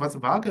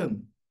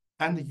Volkswagen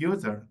end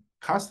user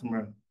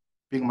customer,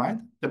 being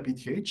mind, the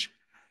BTH,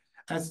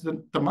 as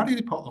the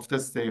multiple of the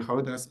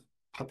stakeholders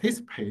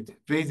participate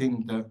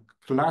within the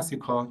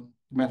classical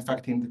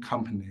manufacturing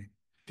company,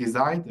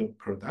 design the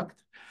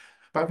product.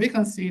 But we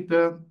can see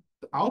the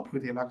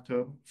output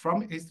electro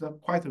from is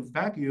quite a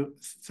value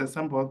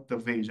sustainable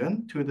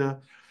division to the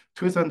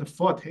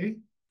 2040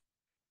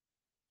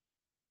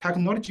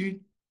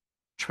 technology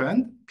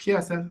trend,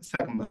 PSS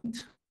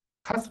segment,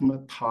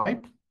 customer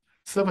type,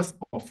 service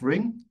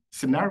offering,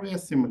 scenario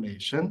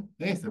simulation,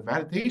 then is the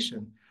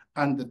validation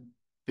and the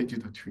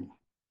digital twin.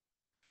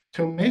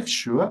 To make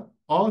sure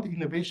all the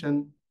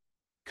innovation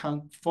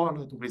can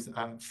follow with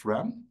a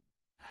frame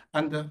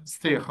and the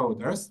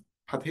stakeholders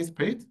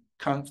participate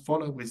can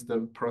follow with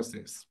the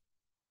process.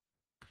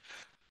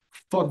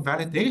 For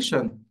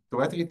validation,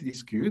 whether it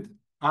is good,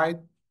 I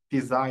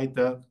designed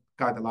the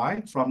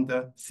guideline from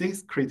the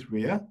 6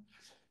 criteria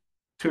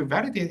to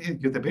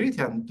validate usability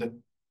and the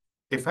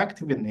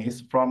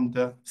effectiveness from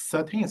the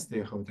 13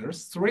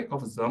 stakeholders. 3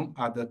 of them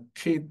are the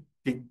key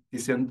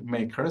decision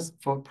makers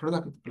for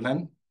product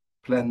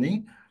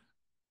planning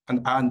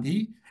and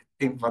R&D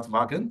in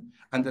Volkswagen,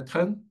 and the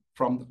 10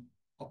 from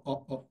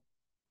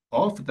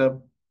of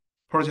the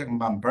project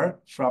member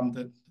from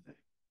the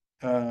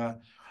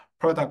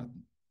product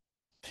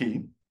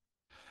team.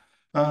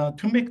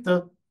 To make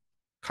the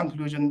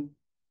conclusion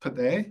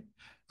today,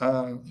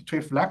 to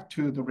reflect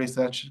to the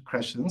research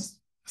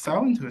questions, so I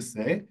want to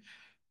say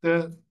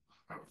the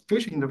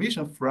future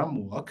innovation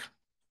framework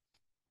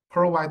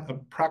provide a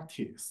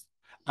practice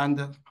and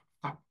a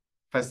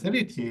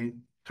facility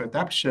to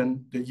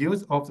adoption the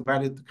use of the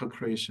value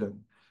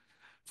co-creation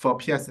for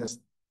PSS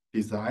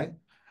design.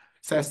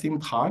 So at the same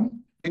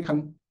time, we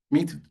can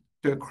meet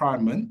the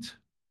requirement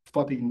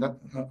for the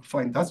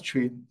for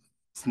industry's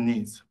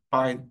needs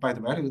by the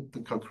value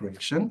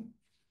co-creation.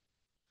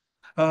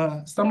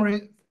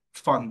 Summary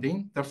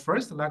funding. The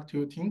first like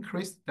to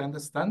increase the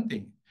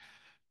understanding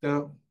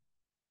the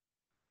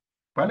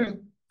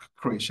value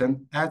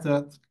creation as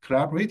a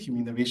collaborative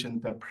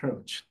innovation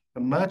approach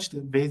merged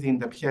within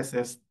the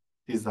PSS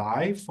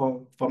design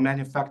for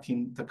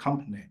manufacturing the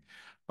company,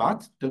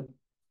 but the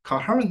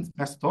coherent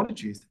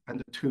methodologies and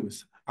the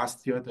tools are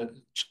still the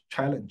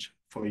challenge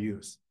for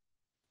use.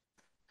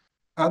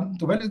 And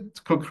the value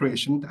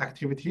co-creation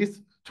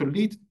activities to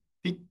lead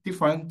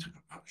different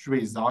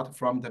results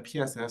from the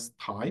PSS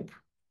type.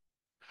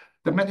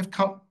 The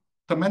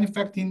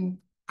manufacturing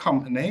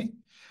company,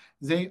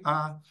 they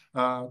are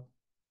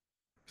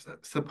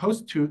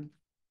supposed to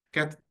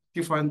get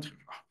different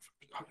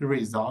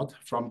results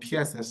from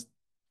PSS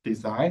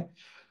design.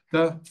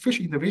 The Fish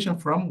Innovation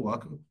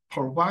Framework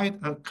provide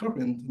a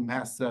current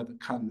method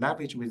can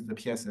leverage with the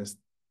PSS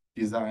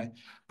design,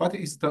 but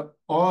it's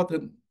all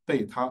the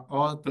data,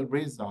 all the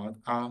results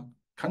are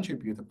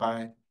contributed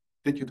by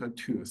digital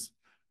tools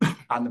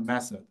and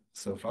method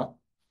so far.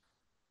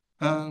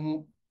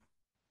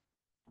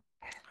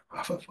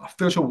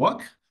 Future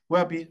work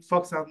will be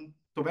focused on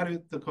the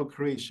value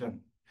co-creation,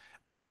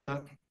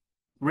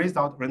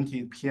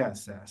 result-oriented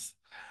PSS.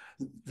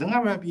 Then I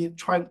will be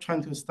trying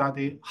to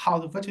study how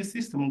the virtual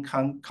system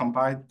can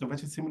combine the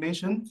virtual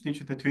simulation,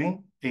 digital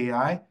twin,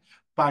 AI,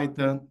 by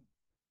the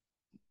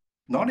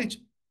knowledge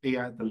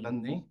AI, the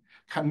learning,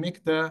 can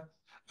make the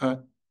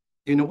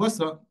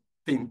universal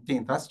the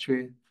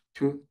industry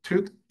to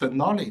take the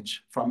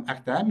knowledge from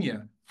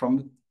academia,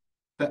 from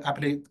the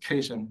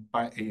application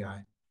by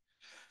AI.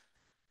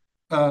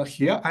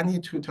 Here I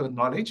need to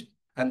acknowledge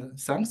and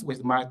thanks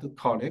with my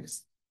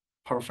colleagues,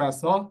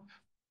 Professor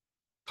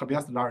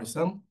Tobias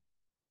Larsen,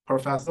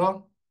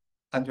 Professor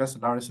Andreas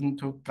Larsen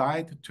to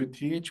guide, to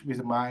teach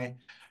with my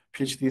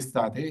PhD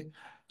study,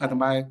 and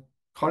my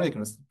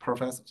colleagues,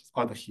 professors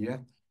out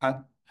here,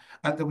 and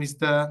with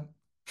the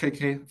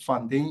KK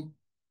funding,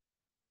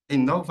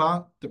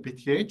 Innova, the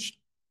BTH,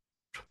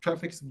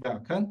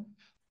 Trafikverken,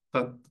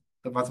 the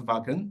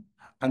Volkswagen,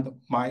 and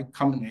my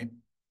company,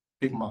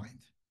 Big Mind.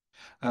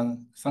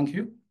 And thank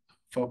you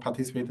for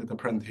participating in the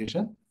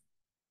presentation.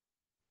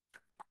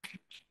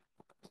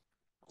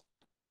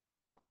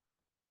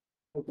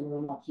 Thank you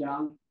very much,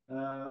 Jan.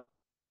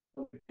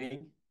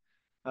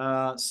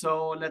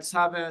 So let's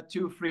have a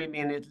 2-3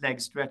 minute leg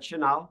stretcher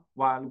now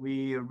while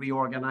we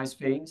reorganize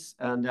things,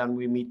 and then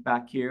we meet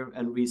back here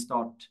and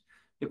restart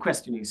the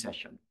questioning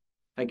session.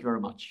 Thank you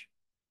very much.